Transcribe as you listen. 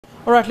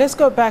All right, let's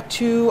go back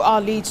to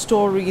our lead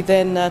story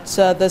then. At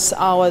this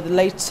hour, the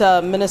late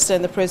Minister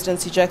in the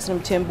Presidency, Jackson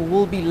Mthembu,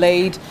 will be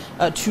laid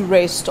to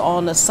rest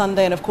on a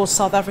Sunday. And of course,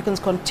 South Africans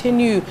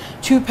continue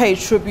to pay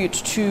tribute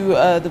to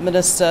the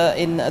Minister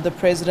in the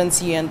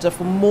Presidency. And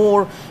for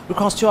more, we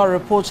cross to our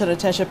reporter,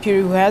 Natasha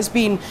Phiri, who has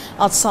been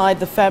outside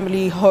the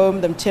family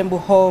home, the Mthembu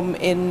home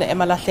in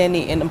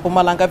Emalahleni in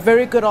Mpumalanga.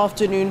 Very good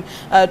afternoon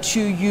to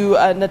you,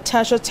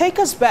 Natasha. Take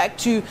us back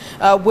to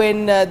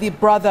when the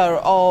brother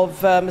of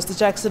Mr.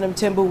 Jackson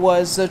Mthembu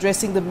was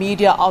addressing the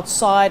media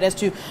outside as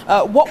to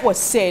what was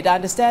said. I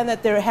understand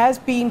that there has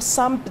been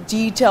some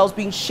details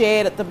being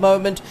shared at the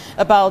moment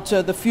about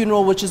the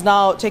funeral, which is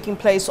now taking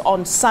place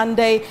on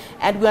Sunday,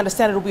 and we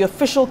understand it will be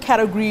official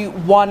Category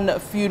 1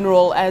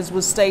 funeral, as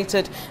was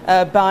stated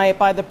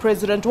by the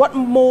President. What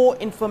more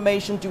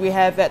information do we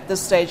have at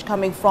this stage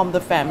coming from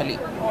the family?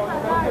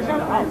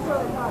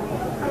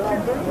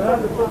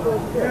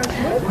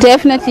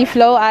 Definitely,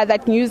 Flo.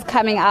 That news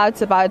coming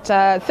out about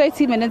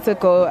 30 minutes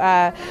ago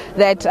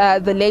that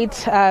the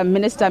late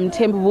Minister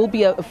Mthembu will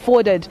be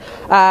afforded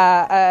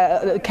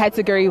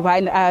Category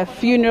 1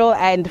 funeral,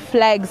 and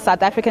flags,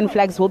 South African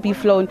flags, will be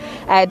flown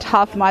at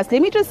half-mast.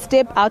 Let me just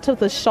step out of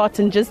the shot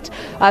and just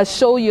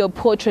show you a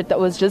portrait that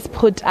was just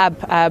put up,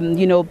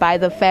 by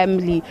the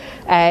family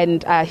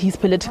and his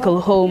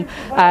political home,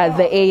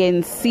 the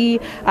ANC.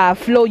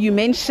 Flo, you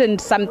mentioned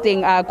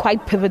something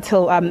quite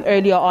pivotal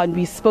earlier on.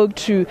 We spoke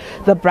to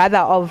the brother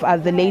of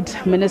the late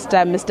Minister,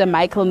 Mr.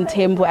 Michael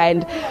Mthembu,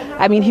 and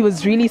I mean, he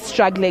was really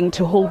struggling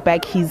to hold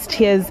back his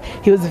tears.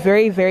 He was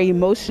very, very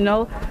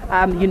emotional,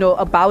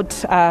 about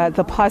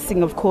the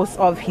passing, of course,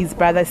 of his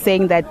brother,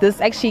 saying that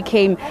this actually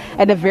came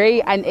at a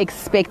very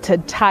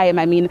unexpected time.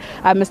 I mean,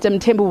 Mr.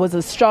 Mthembu was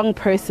a strong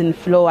person,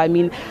 Flo. I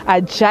mean,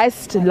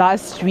 just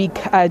last week,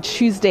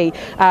 Tuesday,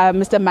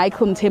 Mr.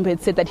 Michael Mthembu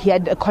had said that he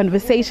had a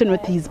conversation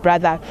with his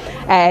brother,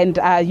 and,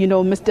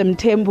 Mr.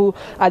 Mthembu,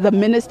 the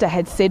minister,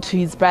 had said to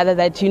his brother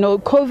that,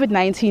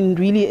 COVID-19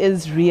 really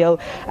is real,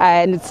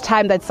 and it's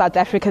time that South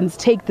Africans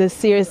take this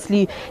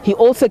seriously. He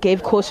also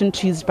gave caution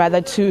to his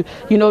brother to,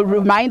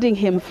 reminding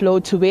him, Flo,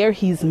 to wear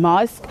his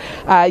mask,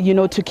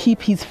 to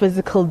keep his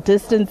physical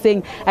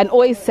distancing and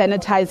always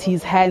sanitize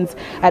his hands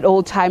at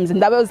all times.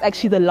 And that was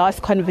actually the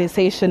last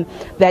conversation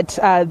that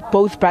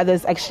both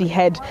brothers actually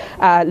had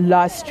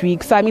last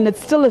week. So, I mean,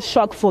 it's still a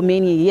shock for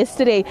many.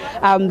 Yesterday,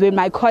 when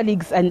my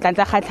colleagues and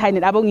Natasha and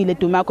Abongile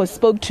Dumako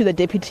spoke to the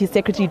Deputy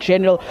Secretary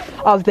General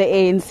of the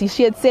ANC,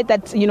 she had said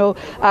that,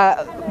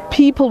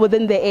 people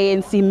within the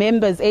ANC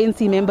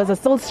members are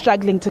still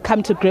struggling to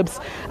come to grips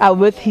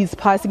with his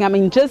passing. I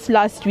mean, just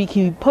last week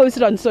he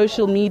posted on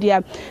social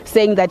media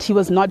saying that he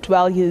was not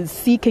well, he is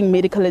seeking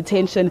medical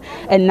attention,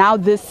 and now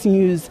this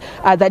news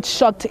that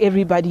shocked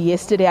everybody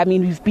yesterday. I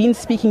mean, we've been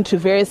speaking to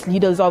various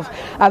leaders of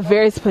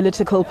various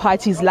political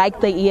parties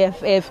like the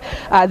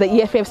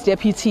EFF's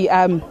deputy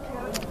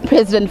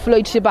President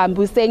Floyd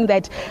Shibambu, saying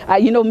that,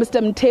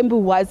 Mr. Mthembu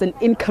was an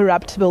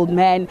incorruptible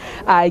man.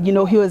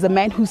 He was a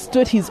man who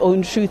stood his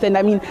own truth. And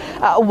I mean,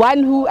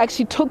 one who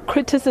actually took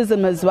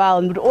criticism as well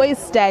and would always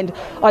stand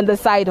on the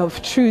side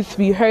of truth.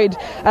 We heard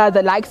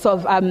the likes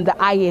of the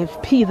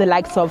IFP, the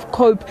likes of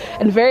COPE,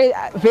 and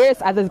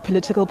various other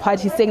political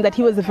parties saying that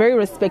he was a very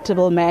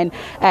respectable man.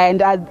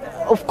 And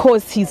of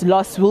course, his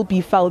loss will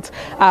be felt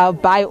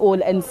by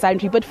all and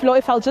sundry. But Flo,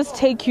 if I'll just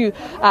take you,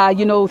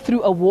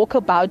 through a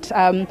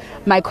walkabout,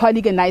 my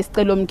colleague and I,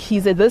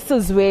 Mkize, this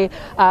is where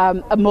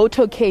a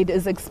motorcade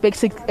is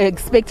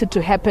expected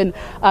to happen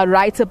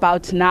right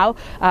about now.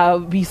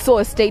 We saw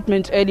a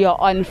statement earlier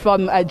on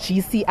from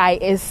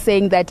GCIS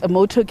saying that a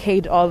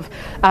motorcade of,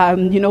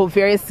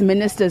 various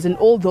ministers and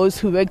all those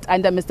who worked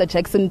under Mr.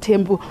 Jackson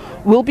Mthembu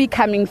will be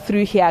coming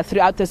through here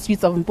throughout the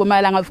streets of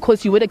Mpumalanga. Of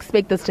course, you would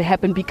expect this to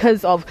happen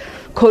because of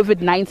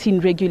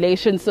COVID-19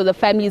 regulations. So the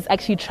family is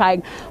actually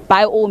trying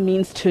by all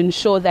means to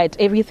ensure that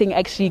everything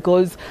actually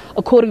goes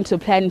according to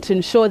plan, to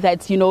ensure that,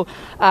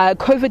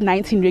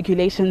 COVID-19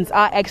 regulations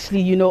are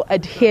actually,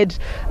 adhered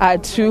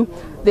to.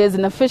 There's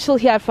an official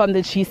here from the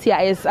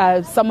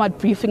GCIS somewhat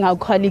briefing our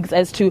colleagues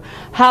as to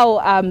how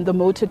the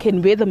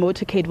motorcade, where the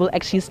motorcade will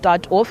actually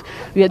start off.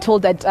 We are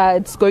told that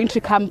it's going to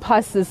come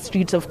past the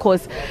street, of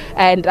course,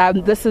 and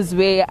this is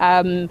where,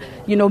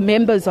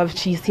 members of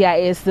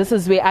GCIS, this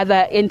is where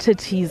other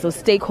entities or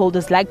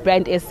stakeholders like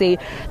Brand SA,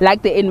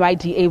 like the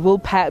NYDA, will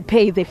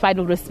pay their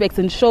final respects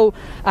and show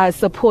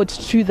support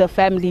to the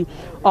family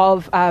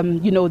of,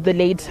 the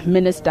late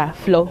Minister,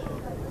 Flo.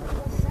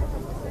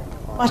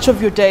 Much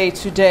of your day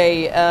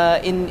today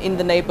in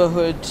the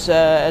neighborhood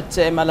at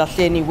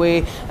Emalahleni,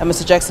 where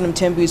Mr. Jackson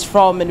Mthembu is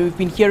from, and we've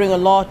been hearing a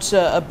lot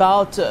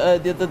about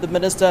the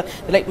minister,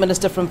 the late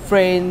minister, from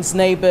friends,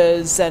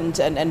 neighbors,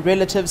 and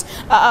relatives.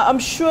 I'm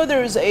sure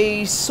there is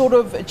a sort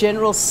of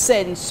general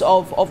sense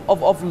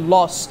of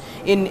loss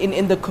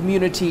in the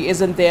community,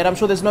 isn't there? And I'm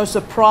sure there's no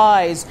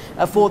surprise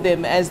for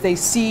them as they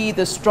see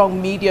the strong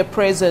media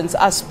presence,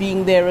 us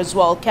being there as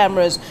well,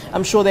 cameras.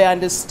 I'm sure they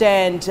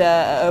understand,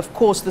 of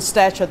course, the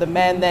stature, the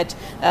man that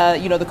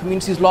the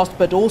community has lost,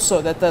 but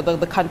also that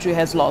the country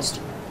has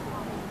lost.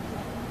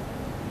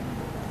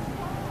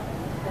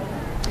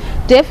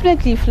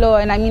 Definitely, Flo.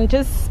 And I mean,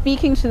 just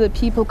speaking to the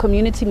people,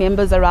 community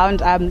members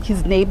around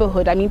his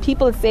neighborhood, I mean,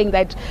 people are saying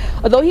that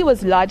although he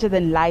was larger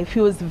than life,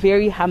 he was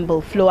very humble,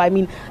 Flo. I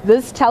mean,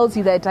 this tells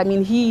you that, I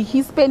mean,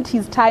 he spent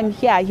his time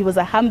here. He was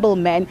a humble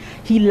man.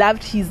 He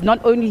loved not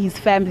only his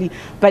family,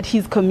 but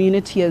his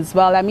community as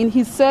well. I mean,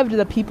 he served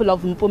the people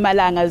of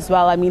Mpumalanga as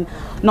well. I mean,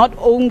 not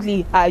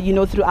only,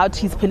 throughout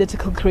his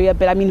political career,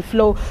 but I mean,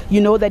 Flo,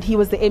 you know that he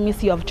was the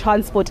MEC of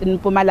Transport in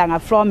Mpumalanga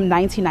from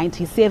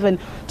 1997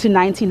 to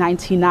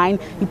 1999.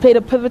 He played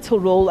a pivotal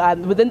role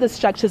within the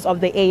structures of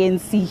the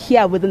ANC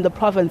here within the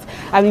province.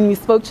 I mean, we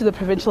spoke to the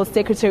provincial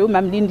secretary,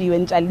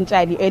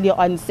 Emalahleni, earlier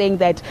on, saying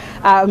that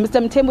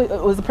Mr.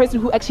 Mthembu was the person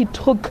who actually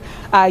took,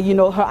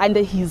 her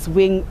under his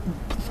wing,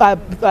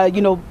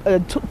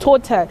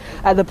 taught her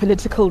the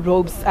political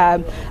ropes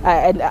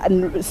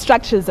and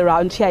structures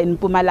around here in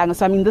Mpumalanga.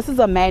 So, I mean, this is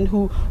a man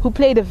who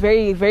played a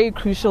very, very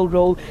crucial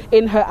role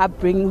in her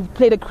upbringing, who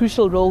played a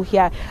crucial role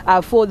here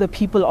for the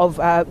people of,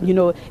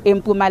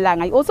 in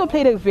Mpumalanga. He also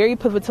played a very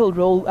pivotal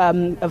role,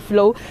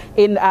 Flo,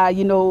 in,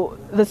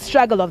 the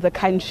struggle of the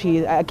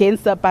country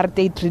against the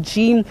apartheid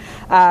regime.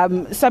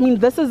 So, I mean,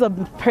 this is a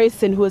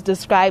person who was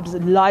described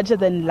larger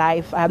than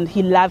life.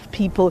 He loved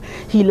people.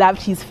 He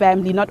loved his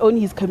family, not only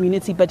his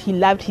community, but he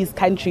loved his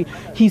country.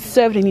 He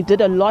served and he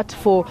did a lot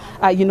for,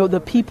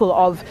 the people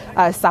of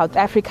South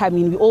Africa. I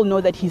mean, we all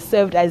know that he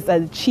served as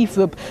a chief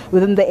whip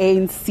within the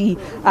ANC,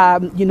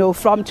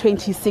 from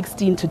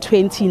 2016 to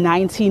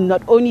 2019.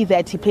 Not only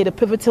that, he played a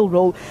pivotal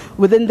role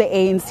within the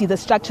ANC, the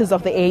structures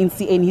of the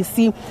ANC,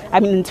 NEC. I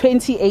mean, in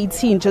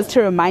 2018, just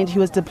to remind, he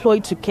was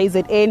deployed to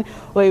KZN,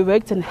 where he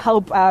worked and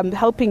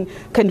helping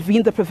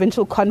convene the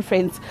provincial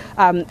conference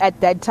at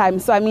that time.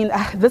 So, I mean,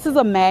 this is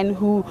a man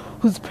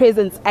whose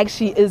presence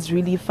actually is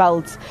really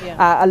felt.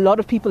 Yeah. A lot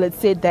of people had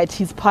said that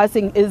his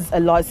passing is a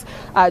loss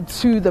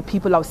to the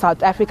people of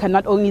South Africa,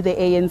 not only the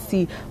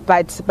ANC,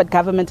 but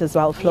government as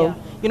well, Flo. Yeah.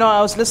 You know,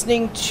 I was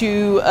listening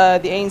to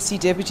the ANC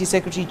Deputy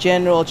Secretary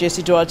General,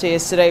 Jessie Duarte,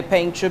 yesterday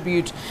paying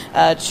tribute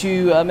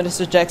to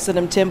Minister Jackson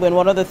Mthembu, and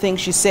one of the things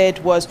she said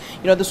was,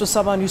 this was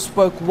someone who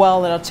spoke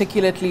well and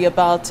articulately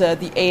about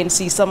the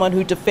ANC, someone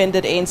who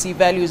defended ANC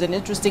values. And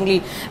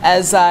interestingly,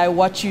 as I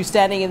watch you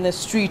standing in the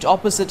street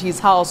opposite his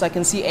house, I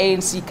can see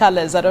ANC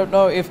colors. I don't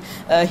know if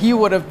he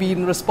would have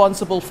been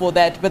responsible for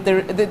that, but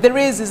there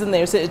isn't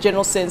there, a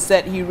general sense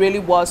that he really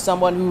was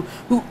someone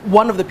who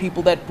one of the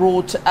people that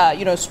brought,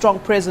 strong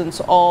presence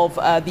of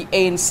the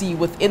ANC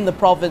within the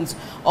province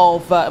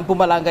of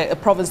Mpumalanga, a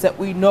province that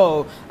we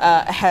know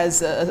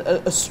has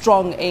a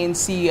strong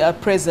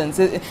ANC presence.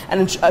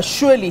 And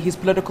surely his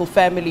political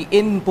family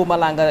in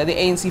Mpumalanga, the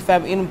ANC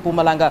family in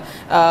Mpumalanga,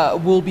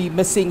 will be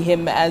missing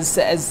him as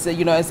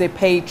they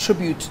pay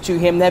tribute to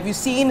him. Have you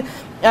seen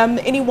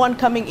anyone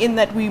coming in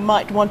that we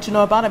might want to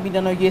know about? I mean, I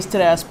know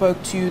yesterday I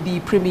spoke to the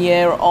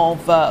Premier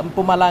of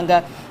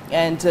Mpumalanga,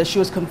 and she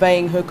was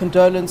conveying her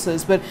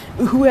condolences. But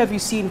who have you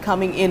seen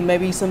coming in?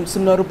 Maybe some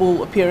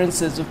notable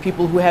appearances of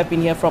people who have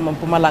been here from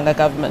Mpumalanga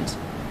government?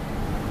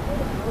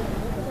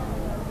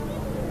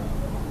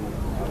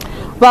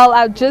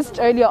 Well, just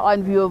earlier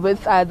on, we were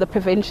with the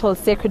provincial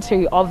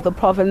secretary of the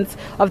province,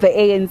 of the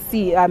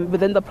ANC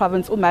within the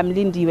province,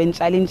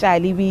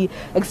 Emalahleni. We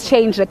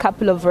exchanged a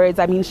couple of words.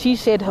 I mean, she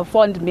shared her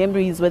fond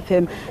memories with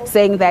him,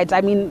 saying that,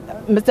 I mean,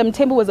 Mr.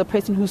 Mthembu was a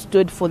person who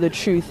stood for the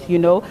truth,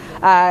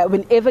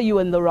 Whenever you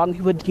were in the wrong,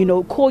 he would,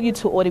 call you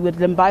to order. He would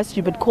lambast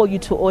you, but call you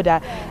to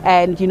order.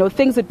 And,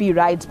 things would be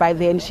right by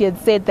then. She had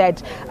said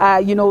that,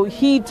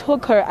 he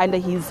took her under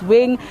his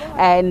wing,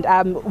 and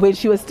when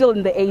she was still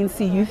in the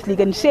ANC Youth League,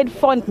 and she had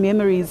fond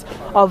memories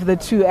of the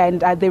two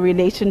and their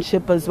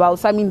relationship as well.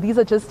 So, I mean, these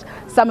are just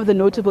some of the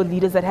notable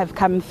leaders that have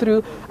come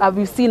through.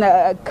 We've seen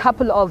a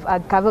couple of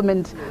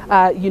government,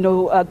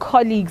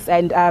 colleagues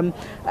and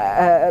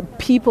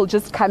people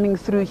just coming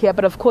through here.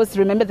 But of course,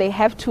 remember, they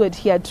have to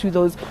adhere to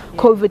those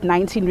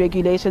COVID-19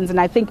 regulations.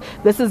 And I think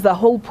this is the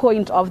whole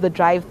point of the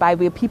drive-by,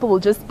 where people will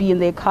just be in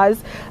their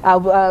cars,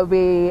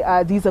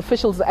 where these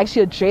officials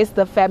actually address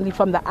the family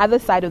from the other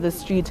side of the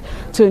street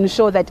to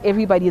ensure that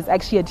everybody is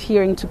actually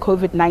adhering to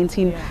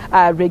COVID-19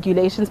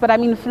 regulations. But I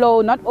mean,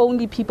 Flo, not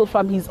only people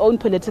from his own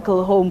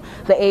political home,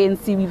 the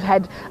ANC, we've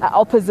had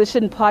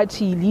opposition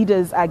party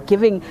leaders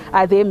giving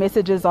their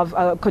messages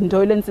of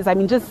condolences. I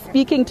mean, just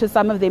speaking to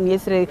some of them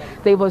yesterday,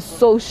 they were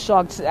so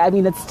shocked. I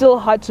mean, it's still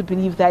hard to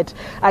believe that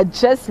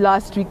just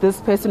last week this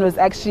person was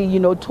actually,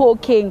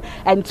 talking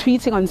and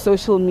tweeting on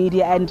social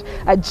media, and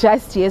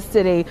just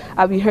yesterday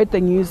we heard the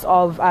news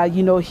of,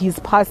 his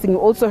passing. We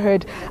also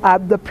heard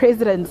the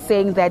president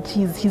saying that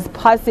his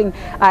passing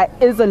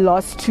is a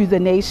loss to to the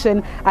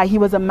nation. He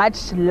was a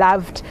much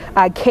loved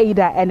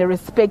cadre and a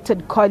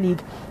respected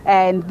colleague.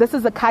 And this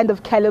is the kind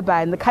of caliber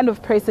and the kind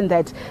of person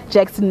that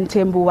Jackson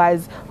Mthembu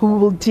was, who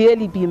will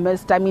dearly be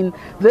missed. I mean,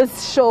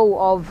 this show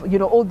of,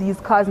 all these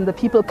cars and the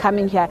people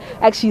coming here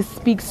actually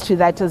speaks to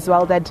that as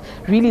well, that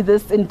really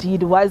this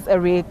indeed was a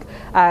rare,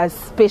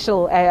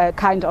 special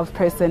kind of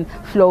person,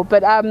 Flo.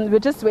 But we're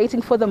just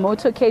waiting for the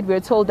motorcade. We're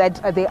told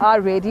that they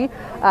are ready.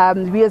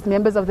 We as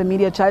members of the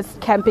media just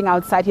camping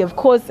outside here, of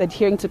course,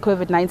 adhering to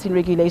COVID-19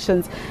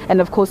 regulations. And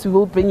of course, we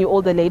will bring you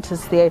all the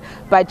latest there.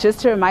 But just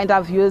to remind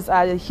our viewers,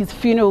 his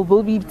funeral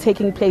will be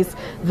taking place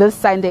this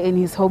Sunday in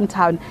his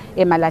hometown,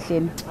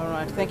 Emalahleni. All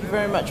right. Thank you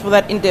very much for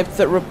that in-depth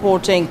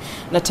reporting,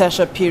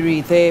 Natasha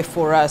Phiri, there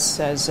for us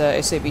as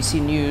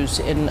SABC News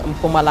in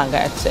Mpumalanga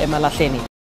at Emalahleni.